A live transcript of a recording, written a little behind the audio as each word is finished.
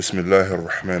بسم الله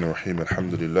الرحمن الرحيم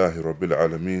الحمد لله رب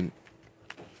العالمين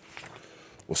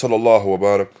وصلى الله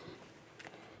وبارك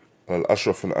على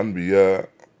الأشرف الأنبياء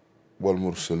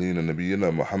والمرسلين نبينا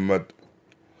محمد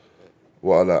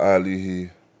وعلى آله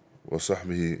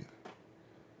وصحبه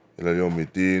إلى يوم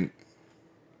الدين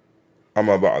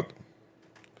أما بعد.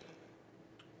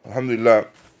 Alhamdulillah,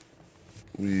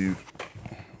 we've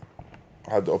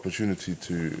had the opportunity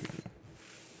to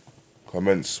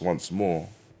commence once more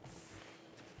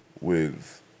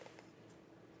with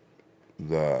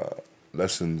the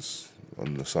lessons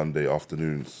on the Sunday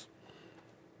afternoons,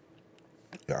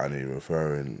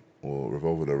 referring or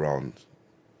revolving around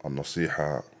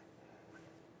an-nasiha,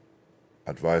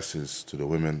 advices to the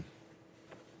women.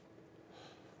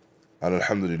 And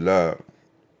alhamdulillah,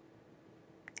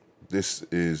 this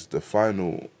is the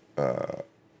final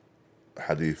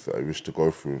hadith that I wish to go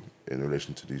through in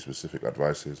relation to these specific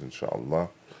advices, inshallah.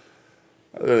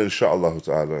 And then inshallah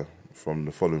ta'ala, from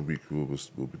the following week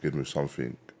we'll begin with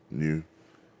something new,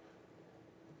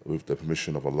 with the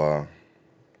permission of Allah.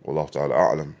 Wallahu ta'ala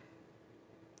a'lam.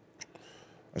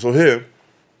 And so here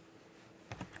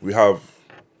we have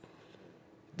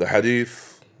the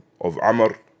hadith of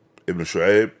Amr ibn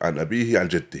Shu'ayb and Abihi and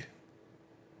Jaddi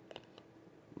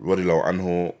رضي الله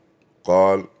عنه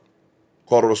قال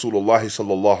قال رسول الله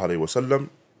صلى الله عليه وسلم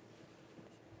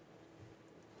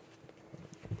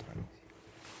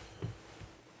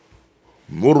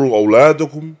مروا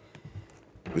أولادكم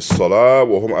بالصلاة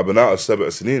وهم أبناء 7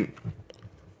 سنين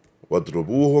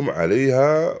واضربوهم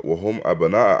عليها وهم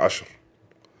أبناء 10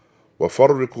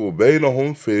 وفرقوا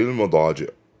بينهم في المضاجع.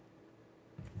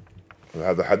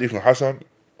 هذا حديث حسن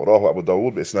رواه أبو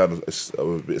داود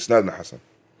بإسناد حسن.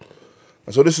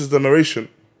 And so this is the narration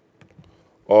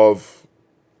of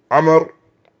Amr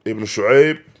ibn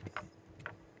Shu'ayb,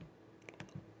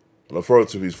 an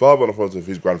authority of his father and authority of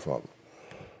his grandfather,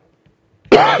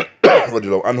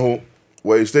 anhu,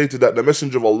 where he stated that the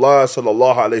Messenger of Allah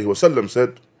sallallahu alayhi wasallam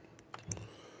said,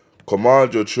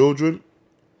 command your children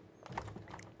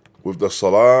with the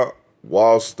salah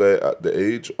whilst they're at the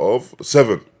age of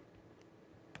 7,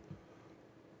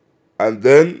 and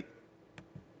then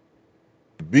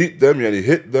beat them,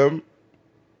 hit them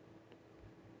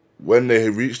when they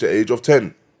reach the age of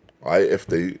 10, if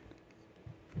they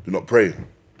do not pray.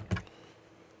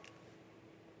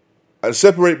 And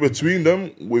separate between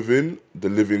them within the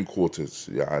living quarters,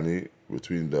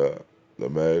 between the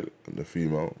male and the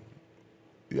female,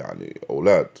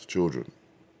 awlad, children.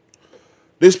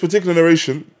 This particular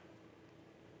narration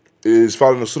is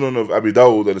found in the Sunan of Abi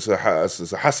Dawud, and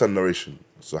it's a Hasan narration.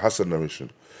 It's a Hasan narration.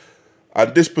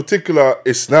 And this particular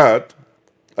isnad,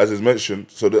 as is mentioned,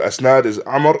 so the isnad is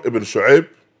Amr ibn Shu'ayb.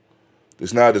 The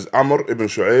isnad is Amr ibn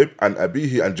Shu'ayb and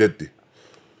Abihi and Jaddi.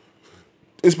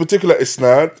 This particular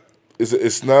isnad is an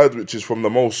isnad which is from the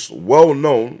most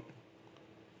well-known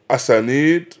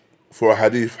asanid for a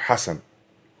hadith Hasan.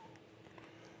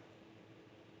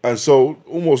 And so,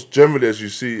 almost generally, as you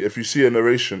see, if you see a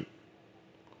narration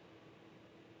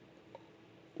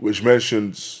which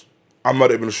mentions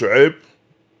Amr ibn Shu'ayb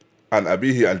and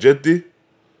Abihi and Jaddi,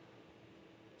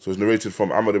 so it's narrated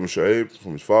from Amr ibn Shu'ayb,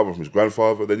 from his father, from his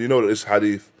grandfather, then you know that this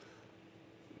hadith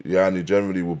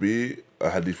generally will be a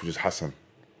hadith which is Hasan.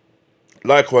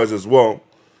 Likewise as well,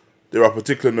 there are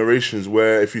particular narrations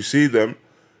where if you see them,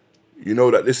 you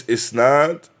know that this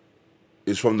isnad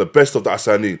is from the best of the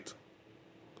asanid,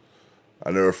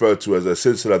 and they're referred to as a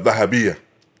silsila dhahabiyya,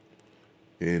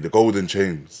 the golden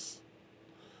chains,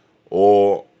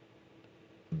 or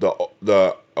the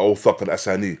awthaq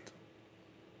al-asanid,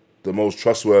 the most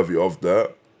trustworthy of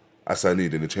the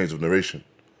asanid in the chains of narration.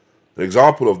 One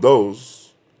example of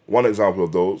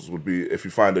those would be if you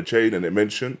find a chain and it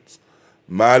mentions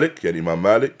Malik, Imam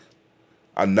Malik,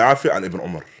 and Nafi and Ibn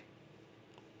Umar.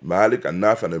 Malik and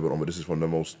Nafi and Ibn Umar. This is from the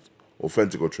most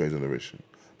authentic of chains of narration.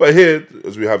 But here,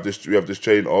 as we have this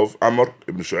chain of Amr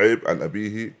ibn Shu'ayb and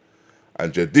Abihi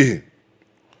and Jaddihi.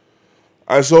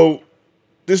 And so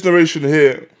this narration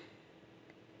here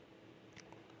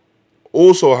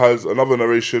also has another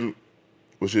narration,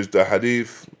 which is the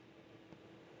hadith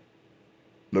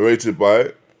narrated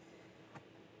by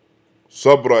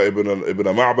Sabra ibn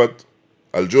Ma'bad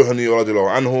al-Juhani radiallahu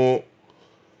anhu,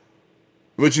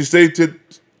 which he stated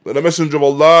that the Messenger of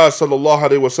Allah sallallahu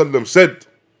alayhi wasallam said,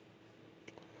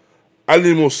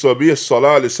 علموا الصبي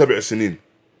الصلاة ل7 سنين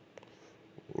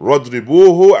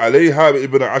واضربوه عليها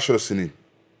بابن 10 سنين.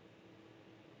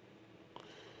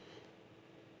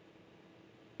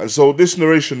 And so this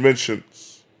narration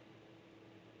mentions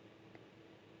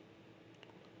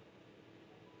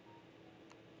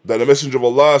that the Messenger of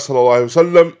Allah sallallahu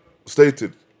alaihi wasallam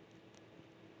stated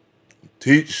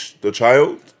teach the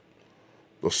child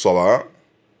the salah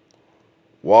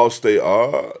whilst they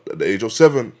are at the age of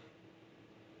 7,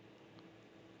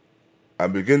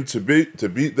 and begin to beat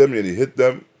them and hit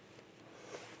them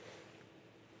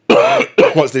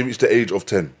once they reach the age of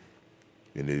 10.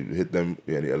 You hit them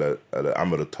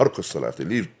amr tark as-salah, if they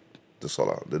leave the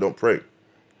salah, they don't pray.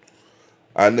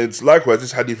 And it's likewise,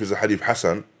 this hadith is a hadith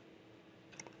Hasan,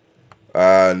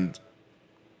 and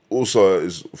also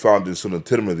is found in Sunan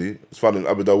Tirmidhi. It's found in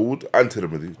Abu Dawood and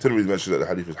Tirmidhi. Tirmidhi mentions that the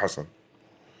hadith is Hasan.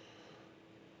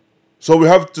 So we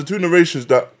have the two narrations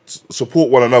that support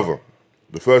one another,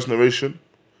 the first narration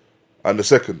and the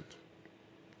second.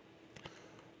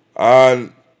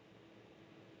 And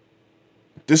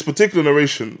this particular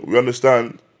narration, we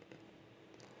understand,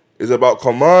 is about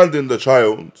commanding the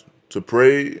child to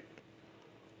pray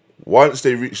once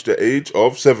they reach the age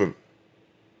of 7.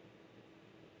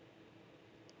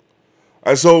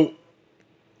 And so,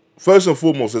 first and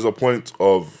foremost, there's a point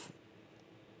of,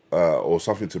 or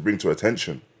something to bring to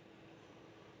attention,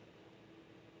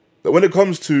 that when it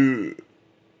comes to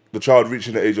the child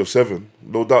reaching the age of 7,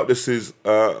 no doubt this is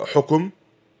hukum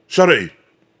shari.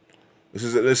 This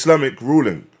is an Islamic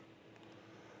ruling.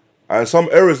 And some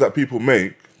errors that people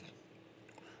make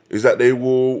is that they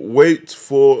will wait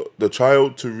for the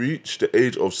child to reach the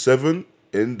age of 7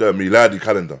 in the miladi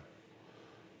calendar.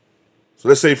 So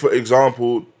let's say, for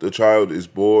example, the child is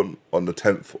born on the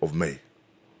 10th of May.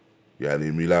 Yeah,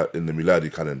 in the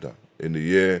miladi calendar, in the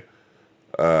year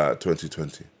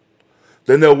 2020.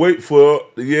 Then they'll wait for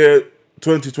the year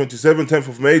 2027, 10th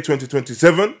of May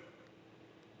 2027,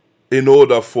 in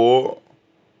order for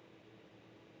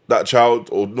that child,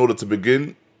 or in order to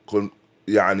begin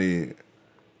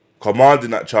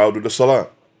commanding that child with the salah.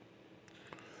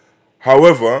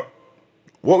 However,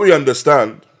 what we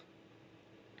understand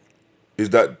is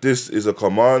that this is a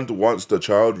command once the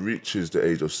child reaches the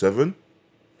age of 7,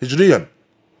 Hijrian.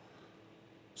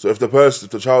 So if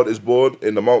the child is born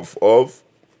in the month of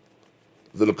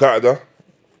Dhul Qa'dah,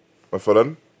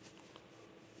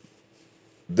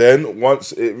 then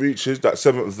once it reaches that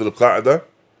 7th Dhul Qa'dah,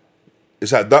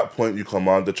 it's at that point you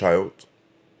command the child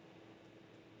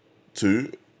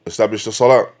to establish the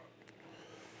salah.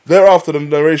 Thereafter, the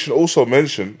narration also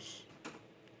mentions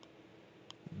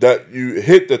that you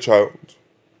hit the child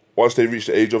once they reach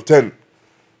the age of 10.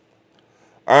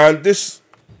 And this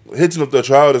hitting of the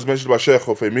child, as mentioned by Shaykh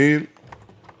Uthaymeen,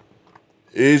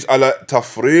 is على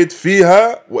تفريط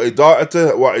فيها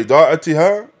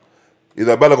وإضاءتها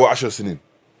إذا بلغوا 10 سنين.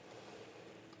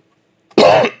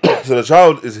 So the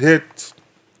child is hit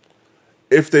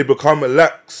if they become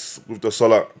lax with the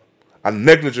salah and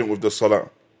negligent with the salah,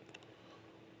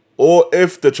 or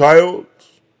if the child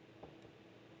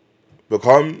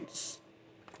becomes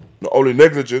not only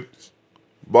negligent,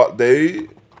 but they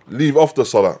leave off the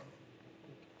salah.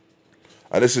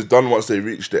 And this is done once they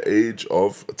reach the age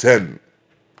of 10.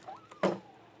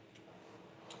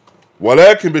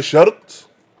 ولكن بشرط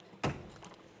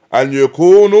أن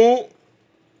يكونوا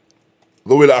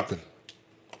ذوي العقل.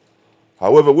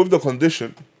 However, with the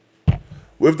condition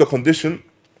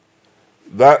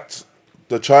that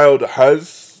the child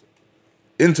has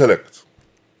intellect.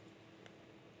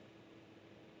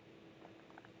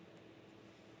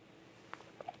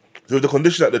 So with the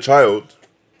condition that the child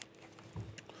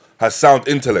has sound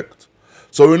intellect.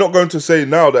 So we're not going to say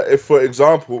now that if, for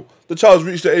example, the child's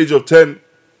reached the age of 10,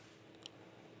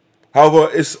 however,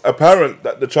 it's apparent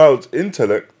that the child's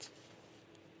intellect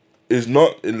is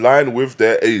not in line with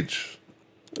their age.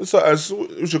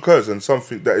 Which occurs, and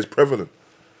something that is prevalent.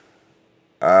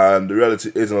 And the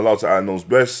reality is, and Allah Ta'ala knows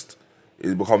best,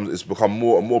 it's become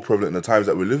more and more prevalent in the times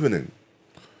that we're living in,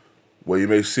 where you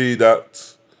may see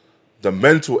that the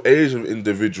mental age of an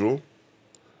individual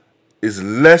is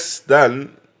less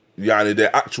than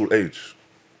their actual age.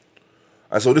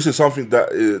 And so this is something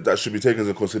that should be taken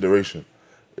into consideration,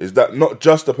 is that not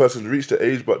just the person reached the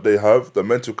age, but they have the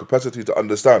mental capacity to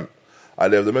understand.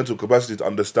 And they have the mental capacity to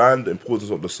understand the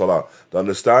importance of the salah, to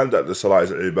understand that the salah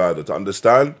is ibadah, to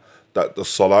understand that the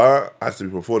salah has to be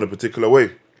performed in a particular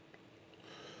way.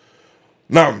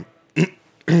 Now,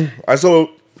 and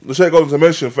so the Shaykh goes on to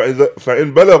mention,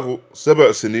 فَإِن بَلَغُوا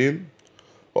 7 سنين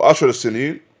و10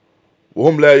 سنين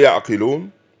وهم لا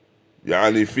يعقلون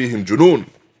فيهم جنون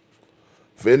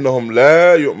فإنهم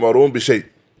لا يؤمرون بشيء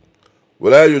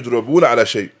ولا يجربون على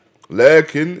شيء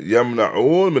لكن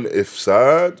يمنعون من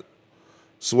إفساد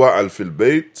سواء في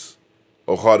البيت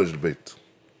أو خارج البيت.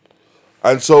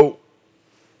 And so,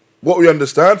 what we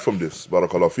understand from this,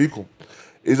 barakallahu fikum,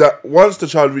 is that once the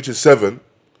child reaches 7,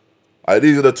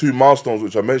 these are the two milestones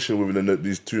which I mentioned within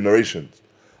these two narrations,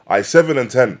 7 and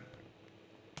 10.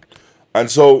 And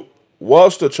so,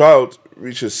 whilst the child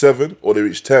reaches 7 or they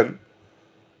reach 10,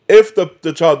 if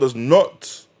the child does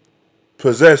not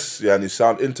possess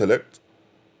sound intellect,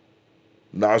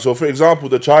 now, so for example,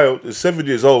 the child is 7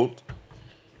 years old,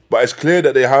 but it's clear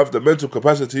that they have the mental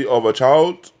capacity of a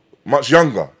child much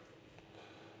younger,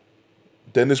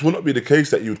 then this will not be the case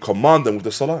that you would command them with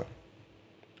the salah.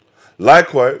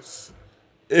 Likewise,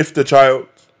 if the child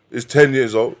is 10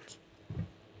 years old,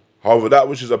 however, that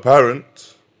which is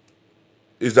apparent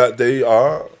is that they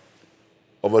are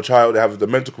of a child, they have the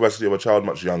mental capacity of a child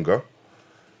much younger,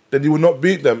 then you would not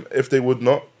beat them if they would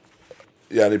not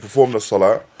they perform the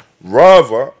salah.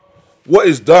 Rather, what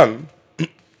is done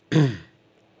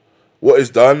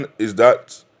is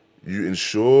that you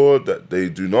ensure that they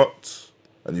do not,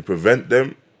 and you prevent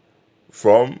them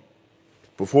from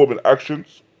performing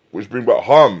actions which bring about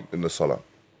harm in the salah.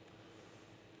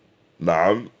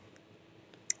 Na'am,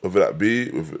 whether that be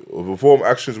or perform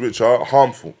actions which are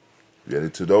harmful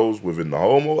to those within the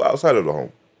home or outside of the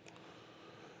home.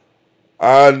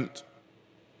 And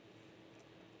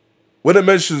when it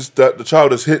mentions that the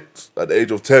child is hit at the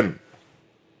age of 10,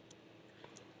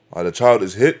 the child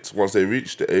is hit once they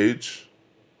reach the age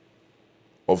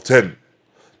of 10.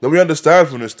 Then we understand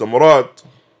from this the murad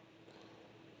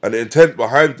and the intent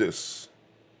behind this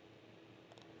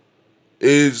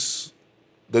is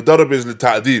the darab is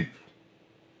li-ta'deeb,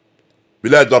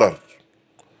 bila darar.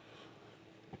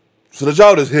 So the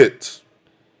child is hit.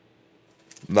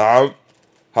 Now,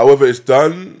 however, it's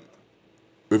done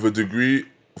with a degree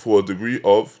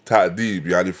of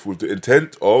ta'deeb, with the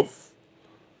intent of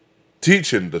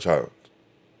teaching the child.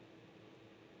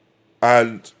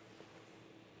 And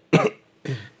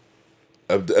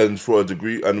for a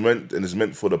degree, and is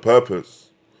meant for the purpose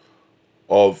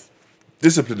of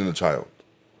disciplining the child.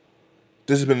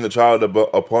 Disciplining the child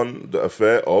upon the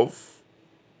affair of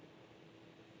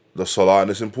the salah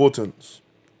and its importance.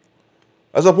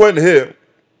 As a point here,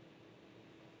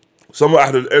 some of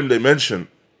Ahlul Ilm, they mention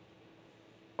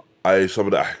some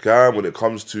of the ahkam when it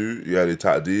comes to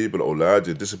ta'deeb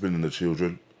al-awlad, disciplining the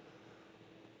children,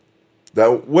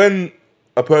 that when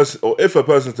a person, or if a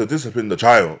person is to discipline the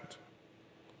child,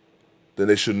 then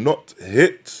they should not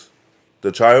hit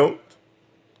the child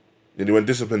when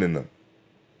disciplining them.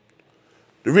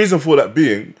 The reason for that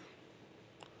being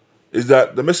is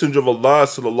that the Messenger of Allah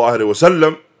sallallahu alaihi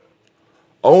wasallam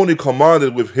only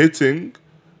commanded with hitting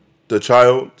the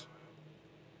child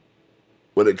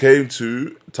when it came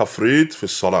to tafrid fi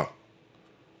salah,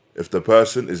 if the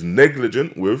person is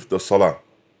negligent with the salah.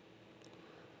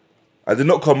 I did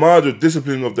not command with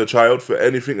disciplining of the child for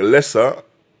anything lesser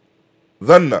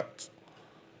than that.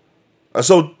 And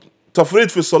so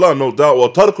tafrid fi salah, no doubt,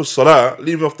 or tarku salah,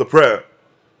 leaving off the prayer,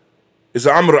 is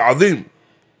an amr azim,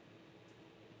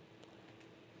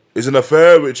 is an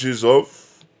affair which is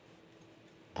of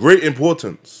great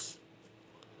importance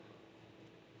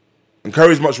and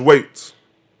carries much weight.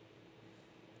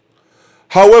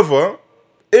 However,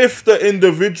 if the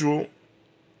individual,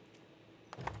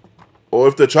 or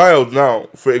if the child now,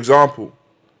 for example,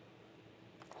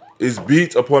 is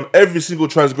beat upon every single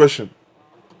transgression,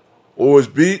 or is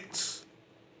beat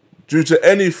due to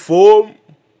any form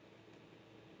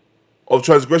of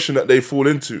transgression that they fall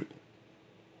into,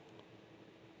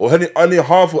 or any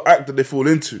harmful act that they fall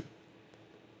into,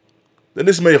 then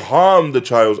this may harm the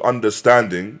child's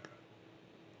understanding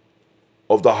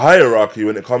of the hierarchy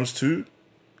when it comes to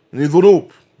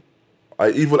dhunub,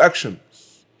 evil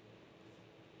actions.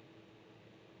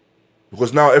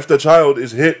 Because now if the child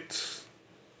is hit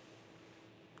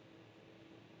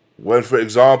when, for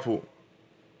example,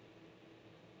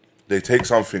 they take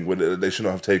something when they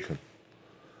shouldn't have taken,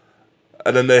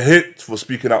 and then they're hit for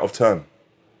speaking out of turn,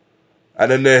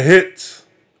 and then they're hit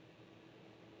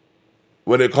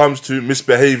when it comes to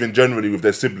misbehaving generally with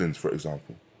their siblings, for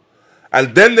example,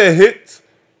 and then they're hit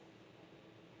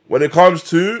when it comes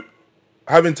to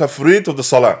having tafrid of the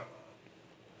salah,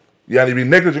 being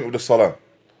negligent with the salah.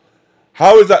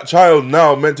 How is that child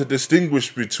now meant to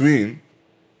distinguish between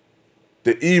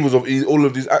the evils of all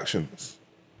of these actions?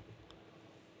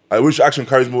 Which action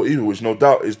carries more evil, which no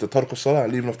doubt is the tark of salah,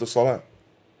 leaving off the salah.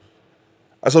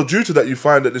 And so due to that, you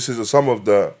find that this is some of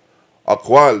the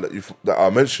aqwal that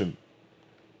are mentioned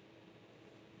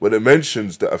when it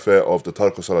mentions the affair of the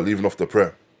tark of salah, leaving off the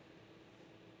prayer.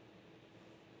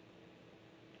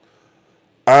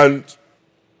 And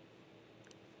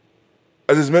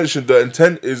as is mentioned, the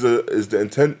intent is the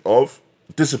intent of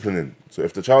disciplining. So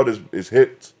if the child is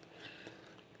hit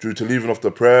due to leaving off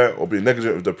the prayer or being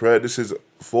negligent with the prayer, this is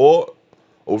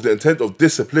with the intent of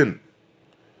discipline.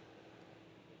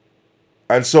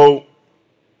 And so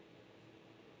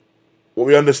what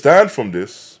we understand from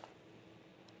this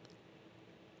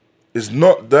is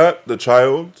not that the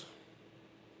child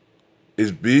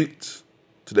is beat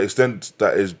to the extent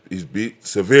that he's beat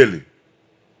severely.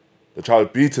 The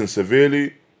child beaten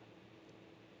severely,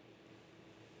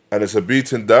 and it's a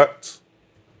beating that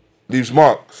leaves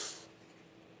marks.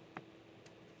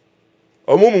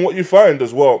 A moment, what you find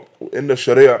as well in the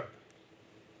Sharia,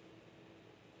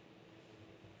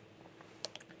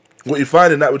 what you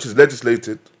find in that which is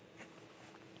legislated,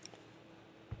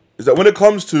 is that when it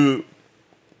comes to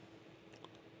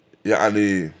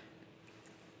any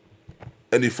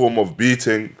form of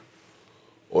beating,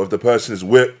 or if the person is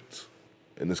whipped,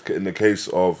 in the case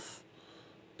of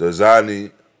the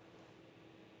Zani,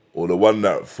 or the one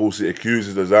that falsely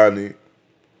accuses the Zani,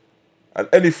 and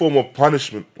any form of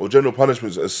punishment or general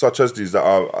punishments such as these that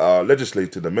are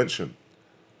legislated and mentioned,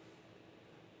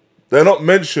 they're not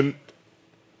mentioned,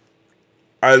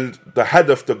 and the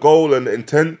hadaf, the goal and the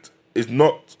intent is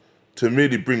not to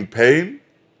merely bring pain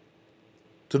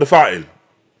to the fa'il.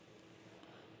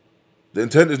 The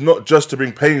intent is not just to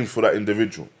bring pain for that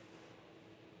individual.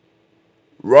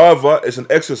 Rather, it's an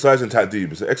exercise in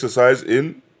ta'deeb. It's an exercise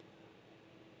in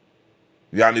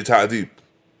ta'deeb,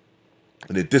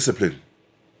 in the discipline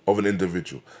of an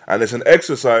individual. And it's an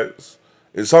exercise,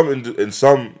 in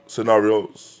some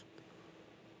scenarios,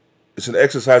 it's an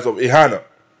exercise of ihana.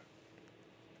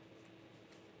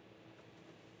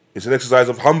 It's an exercise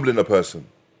of humbling a person.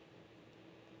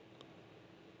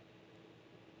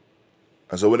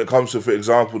 And so when it comes to, for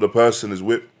example, the person is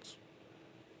whipped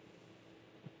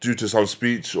due to some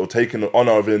speech or taking the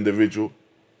honor of an individual,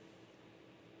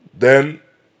 then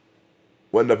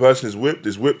when the person is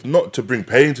whipped not to bring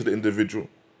pain to the individual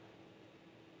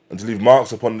and to leave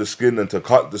marks upon the skin and to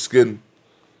cut the skin.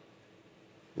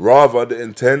 Rather, the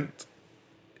intent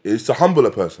is to humble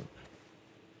a person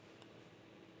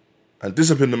and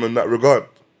discipline them in that regard.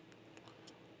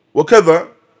 وكذا,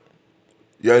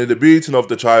 the beating of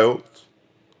the child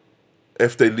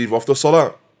if they leave off the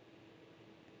salah.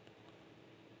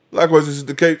 Likewise, this is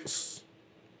the case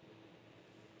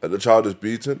that the child is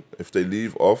beaten if they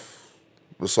leave off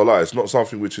the salah. It's not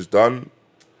something which is done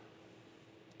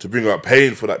to bring about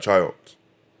pain for that child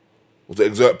or to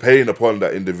exert pain upon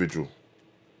that individual.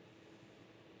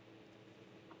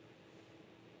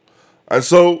 And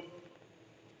so,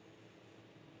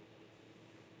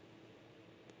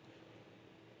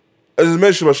 as is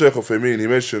mentioned by Shaykh Uthaymeen, he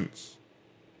mentions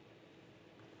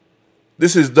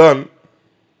this is done,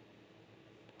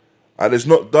 and it's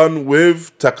not done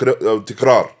with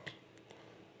tikrar.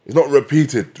 It's not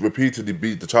repeatedly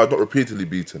beat. The child not repeatedly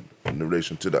beaten in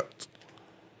relation to that.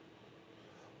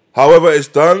 However, it's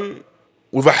done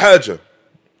with a haja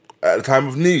at a time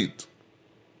of need.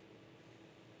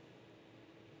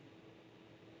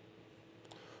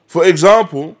 For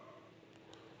example,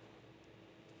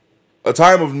 a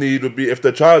time of need would be if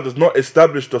the child does not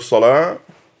establish the salah.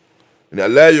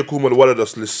 لا يقوم الولد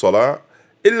للصلاة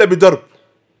إلا بضرب.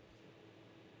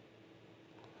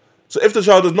 So if the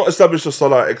child does not establish the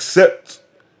salah except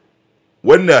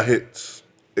when they're hit,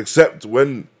 except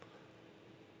when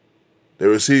they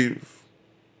receive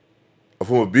a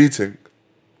form of beating,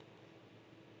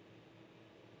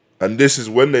 and this is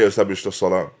when they establish the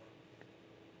salah,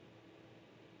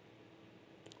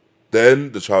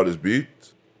 then the child is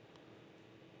beat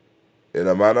in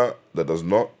a manner that does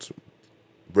not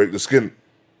break the skin.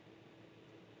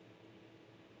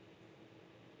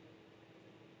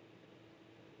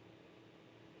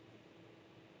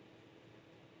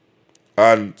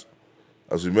 And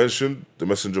as we mentioned, the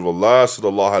Messenger of Allah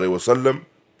sallallahu alaihi wasallam,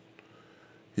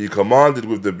 he commanded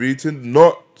with the beating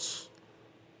not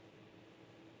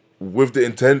with the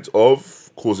intent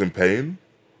of causing pain,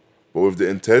 but with the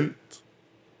intent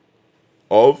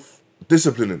of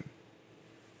disciplining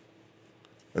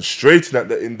and straightening at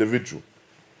the individual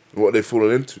and what they've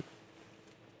fallen into.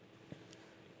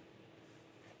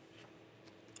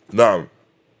 Now,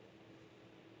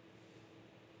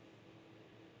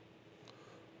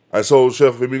 and so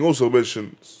Shaykh Uthaymeen also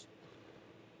mentions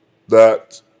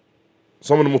that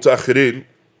some of the muta'akhirin,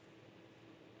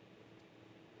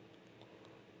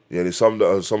 some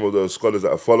of the scholars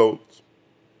that have followed,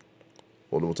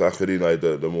 or the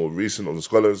muta'akhirin, the more recent of the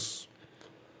scholars,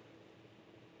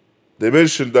 they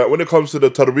mentioned that when it comes to the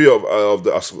tarbiyah of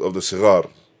the sigar,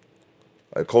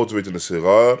 like cultivating the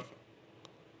sigar,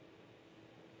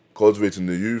 cultivating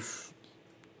the youth,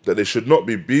 that they should not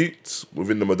be beat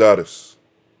within the madaris.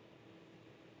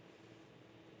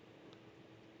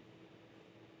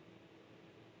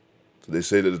 So they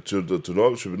say that the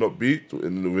children should not beat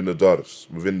within the daris,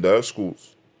 within the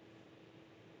schools.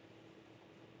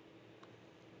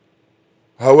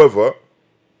 However,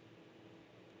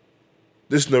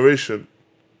 this narration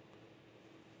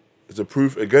is a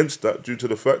proof against that due to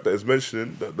the fact that it's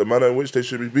mentioning that the manner in which they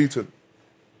should be beaten.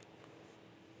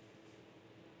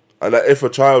 And that if a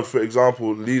child, for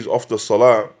example, leaves off the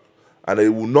salah and they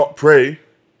will not pray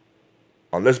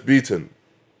unless beaten,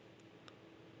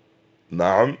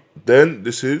 then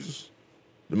this is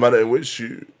the manner in which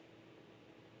you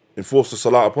enforce the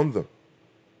salah upon them.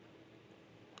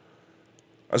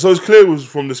 And so it's clear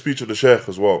from the speech of the Shaykh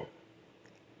as well,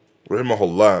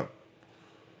 rahimahullah,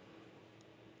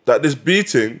 that this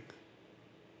beating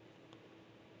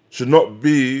should not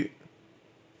be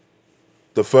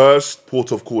the first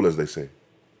port of call, as they say.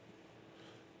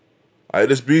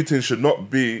 This beating should not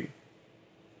be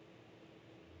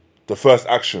the first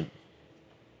action.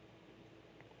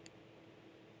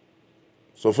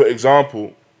 So, for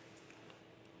example,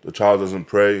 the child doesn't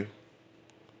pray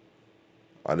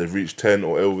and they've reached 10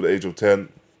 or over the age of 10,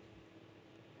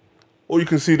 or you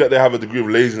can see that they have a degree of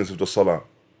laziness with the salah.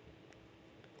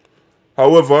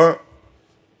 However,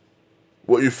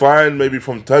 what you find maybe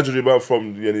from tajriba,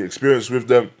 from the experience with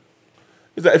them,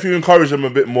 is that if you encourage them a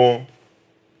bit more,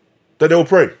 then they'll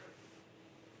pray.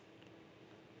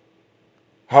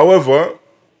 However,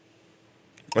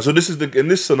 and so this is in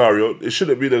this scenario, it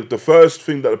shouldn't be the first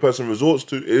thing that the person resorts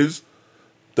to is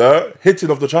the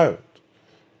hitting of the child.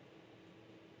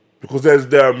 Because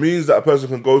there are means that a person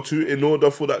can go to in order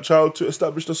for that child to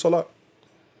establish the salah.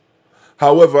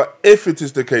 However, if it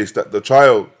is the case that the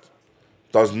child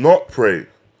does not pray,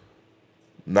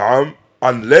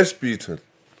 unless beaten,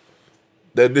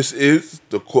 then this is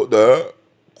the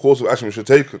course of action which should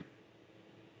be taken.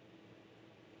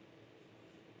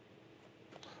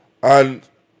 And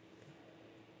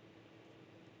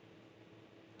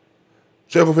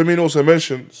Shaykh Uthaymeen also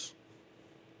mentions,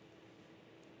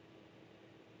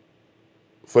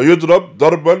 فَيُضْرَبْ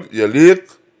ضَرْبًا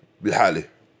يَلِيقْ بِحَالِهِ.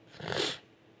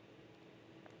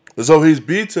 And so he's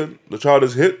beaten, the child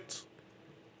is hit,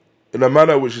 in a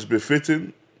manner which is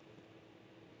befitting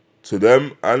to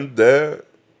them and their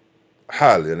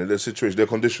hal, and their situation, their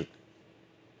condition.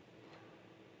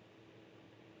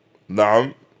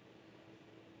 Naam.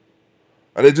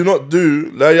 And they do not do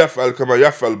لا يفعل كما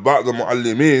يفعل بعض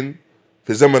المعلمين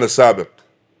في زمن السابق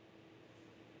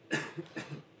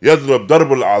يضرب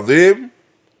ضرب العظيم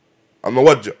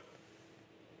الموجع.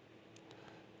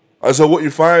 And so what you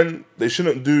find, they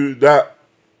shouldn't do that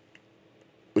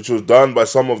which was done by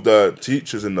some of the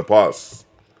teachers in the past,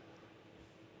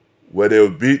 where they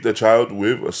would beat the child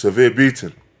with a severe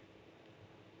beating.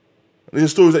 And these are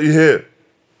stories that you hear,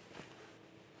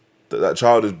 that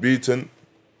child is beaten,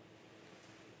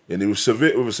 and he was with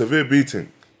a severe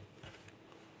beating.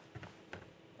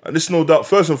 And this, no doubt,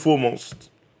 first and foremost,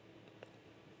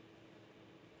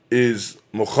 is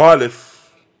mukhalif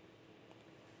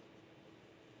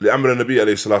li'amr al-Nabi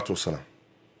alayhi salatu wasalam.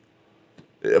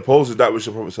 It opposes that which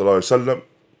the Prophet sallallahu alayhi wasallam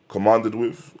commanded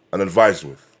with and advised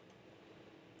with.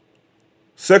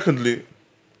 Secondly,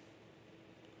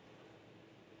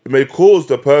 it may cause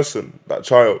the person, that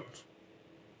child,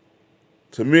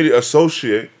 to merely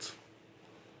associate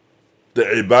the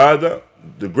ibadah,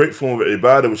 the great form of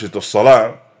ibadah, which is the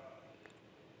salah,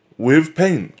 with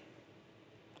pain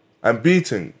and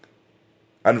beating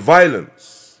and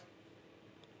violence.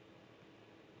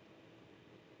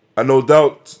 And no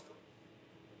doubt,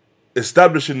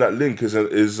 establishing that link is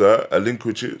a link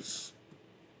which is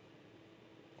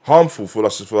harmful for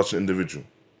such an individual.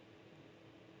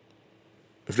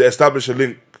 If they establish a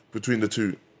link between the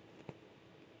two,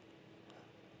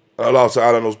 Allah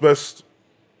Ta'ala knows best.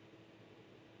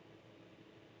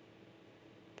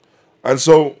 And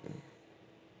so,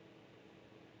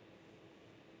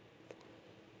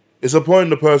 it's upon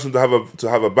the person to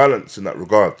have a balance in that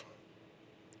regard.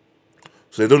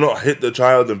 So they do not hit the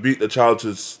child and beat the child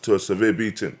to a severe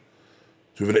beating,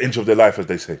 to within an inch of their life, as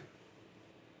they say.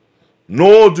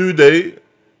 Nor do they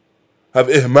have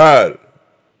ihmal,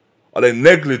 are they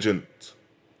negligent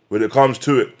when it comes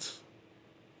to it.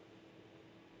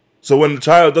 So when the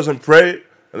child doesn't pray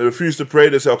and they refuse to pray,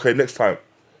 they say, okay, next time.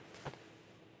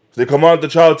 So they command the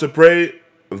child to pray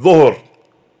dhuhr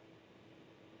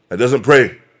and doesn't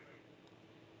pray.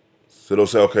 So they'll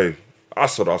say, okay,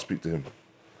 Asr, I'll speak to him.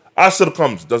 Asr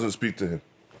comes, doesn't speak to him.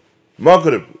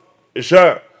 Maghrib,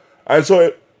 Isha. And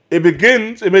so it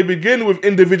may begin with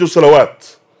individual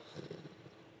salawat.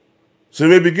 So it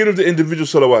may begin with the individual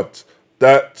salawat,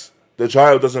 that the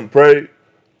child doesn't pray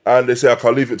and they say, I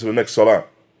can't leave it to the next salah.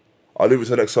 I'll leave it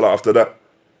to the next salah after that.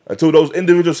 Until those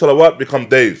individual salawat become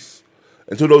days.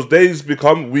 Until those days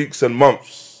become weeks and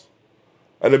months.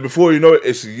 And then before you know it,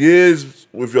 it's years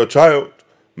with your child,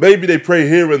 Maybe they pray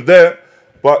here and there,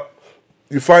 but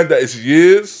you find that it's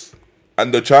years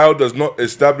and the child does not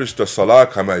establish the salah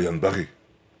kama yanbaghi.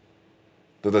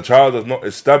 That the child does not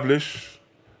establish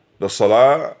the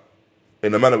salah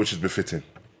in a manner which is befitting.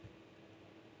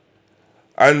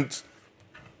 And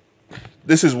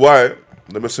this is why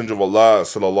the Messenger of Allah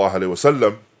sallallahu alaihi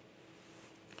wasallam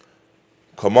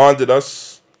commanded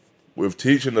us with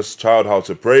teaching this child how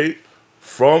to pray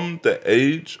from the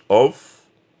age of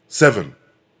 7.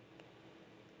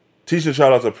 Teaching a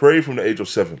child how to pray from the age of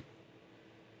 7.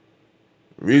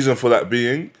 Reason for that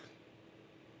being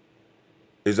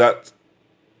is that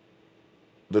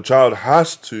the child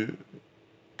has to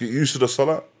get used to the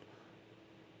salah.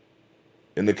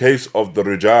 In the case of the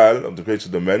rijal, in the case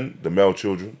of the men, the male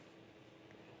children,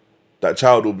 that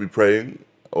child will be praying,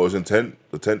 or the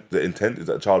intent is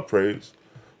that child prays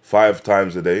 5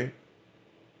 times a day,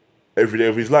 every day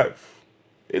of his life.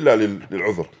 Illa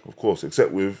lil-udhr, of course,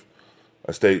 except with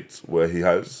a state where he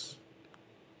has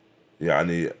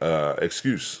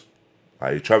excuse,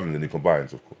 i.e. traveling, and he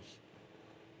combines, of course.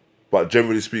 But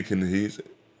generally speaking, he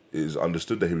is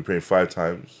understood that he'll be praying 5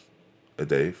 times a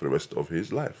day for the rest of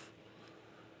his life.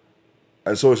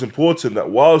 And so it's important that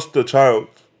whilst the child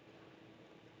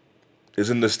is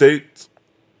in the state,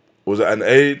 was at an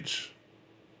age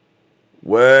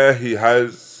where he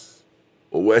has,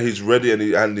 or where he's ready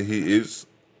and he is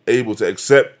able to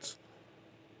accept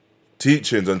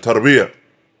teachings and tarbiyah,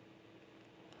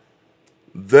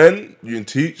 then you can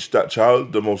teach that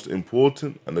child the most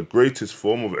important and the greatest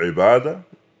form of ibadah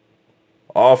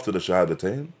after the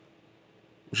shahadatain,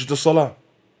 which is the salah.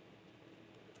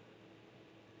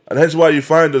 And hence why you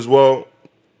find as well,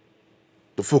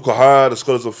 the fuqaha, the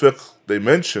scholars of fiqh, they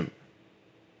mention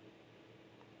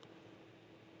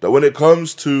that when it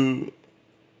comes to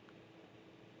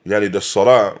the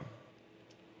salah,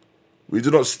 we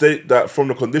do not state that from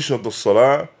the condition of the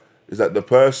salah is that the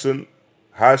person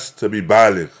has to be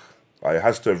baligh,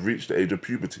 has to have reached the age of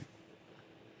puberty.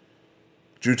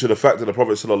 Due to the fact that the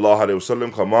Prophet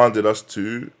ﷺ commanded us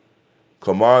to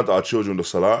command our children the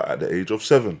salah at the age of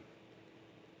 7.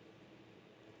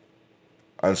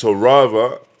 And so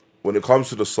rather, when it comes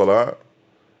to the salah,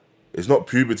 it's not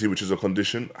puberty which is a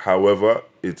condition, however,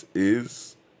 it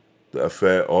is the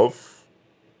affair of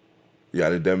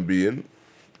them being,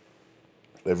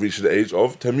 they've reached the age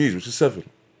of tamyiz, which is 7.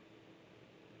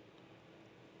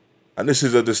 And this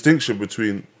is a distinction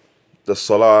between the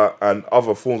salah and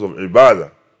other forms of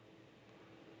ibadah.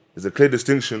 There's a clear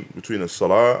distinction between the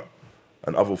salah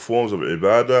and other forms of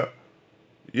ibadah.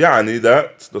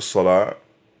 That the salah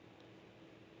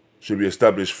should be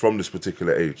established from this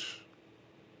particular age.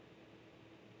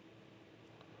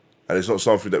 And it's not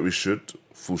something that we should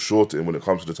fall short in when it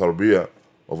comes to the tarbiyah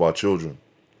of our children.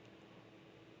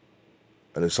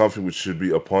 And it's something which should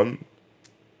be upon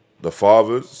the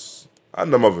fathers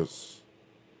and the mothers.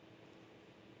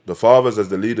 The fathers as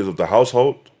the leaders of the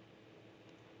household,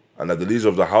 and as the leaders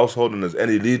of the household, and as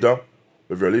any leader,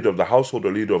 whether a leader of the household or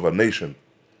a leader of a nation,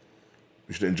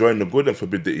 we should enjoin the good and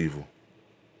forbid the evil.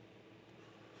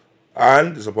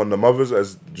 And it's upon the mothers,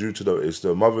 as due to it's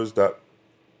the mothers that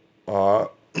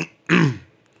are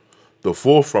the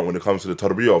forefront when it comes to the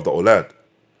tarbiyah of the awlad.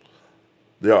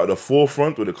 They are at the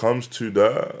forefront when it comes to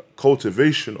the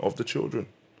cultivation of the children.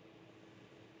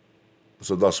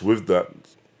 So thus with that,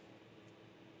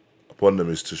 upon them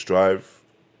is to strive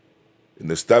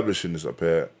in establishing this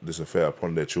affair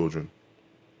upon their children.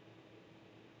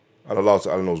 And Allah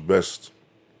Ta'ala knows best.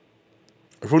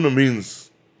 From the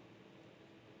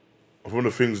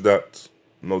things that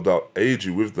no doubt aid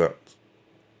you with that,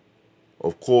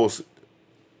 of course,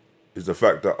 is the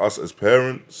fact that us as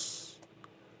parents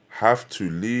have to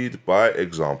lead by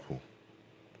example.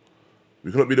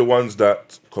 We cannot be the ones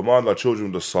that command our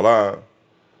children the salah.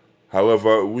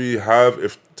 However, we have a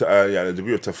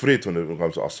degree of tafrit when it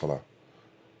comes to our salah.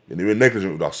 We're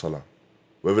negligent with our salah.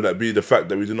 Whether that be the fact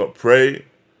that we do not pray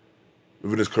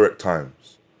within its correct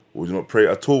times, or we do not pray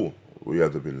at all,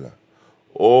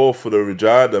 or for the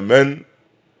rijal, the men,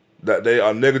 that they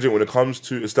are negligent when it comes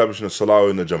to establishing a salah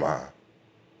in the jama'ah.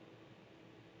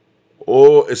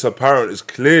 Or it's apparent, it's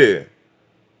clear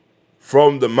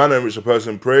from the manner in which a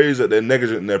person prays that they're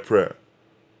negligent in their prayer.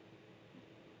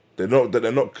 They're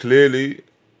not clearly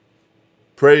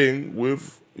praying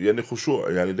with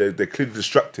khushu', they're clearly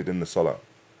distracted in the salah.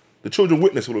 The children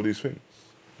witness all of these things.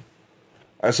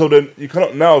 And so then you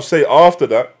cannot now say after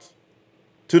that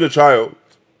to the child,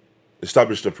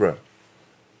 establish the prayer.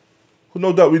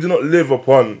 No doubt we do not live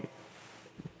upon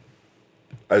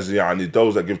as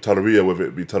those that give tarbiyah, whether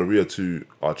it be tarbiyah to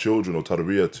our children or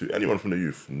tarbiyah to anyone from the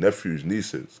youth, nephews,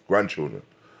 nieces, grandchildren.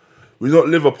 We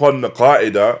don't live upon the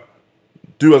qaida,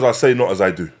 do as I say, not as I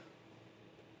do.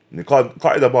 Qaida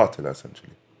batila,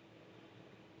 essentially.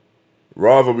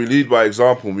 Rather, we lead by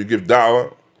example and we give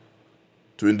da'wah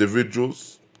to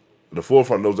individuals. At the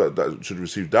forefront, those that should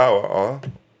receive da'wah are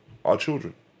our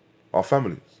children, our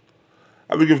families.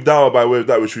 And we give da'wah by way of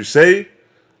that which we say,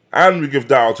 and we give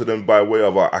da'wah to them by way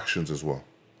of our actions as well.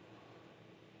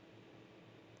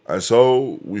 And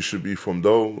so, we should be from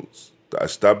those that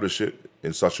establish it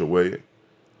in such a way.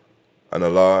 And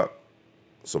Allah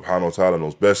subhanahu wa ta'ala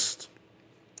knows best.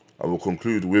 And we'll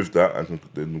conclude with that, and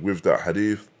then with that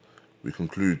hadith, we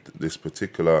conclude this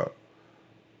particular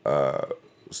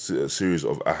series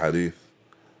of ahadith.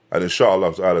 And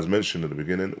inshallah ta'ala, as mentioned at the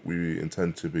beginning, we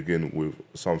intend to begin with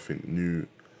something new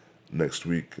next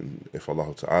week, and if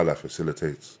Allah ta'ala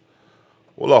facilitates.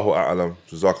 Wallahu a'lam,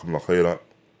 jazakumullah khairan,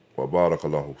 wa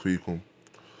barakallahu feekum,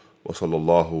 wa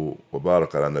sallallahu wa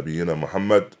baraka ala nabiyyina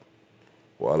Muhammad,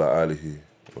 wa ala alihi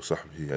wa sahbihi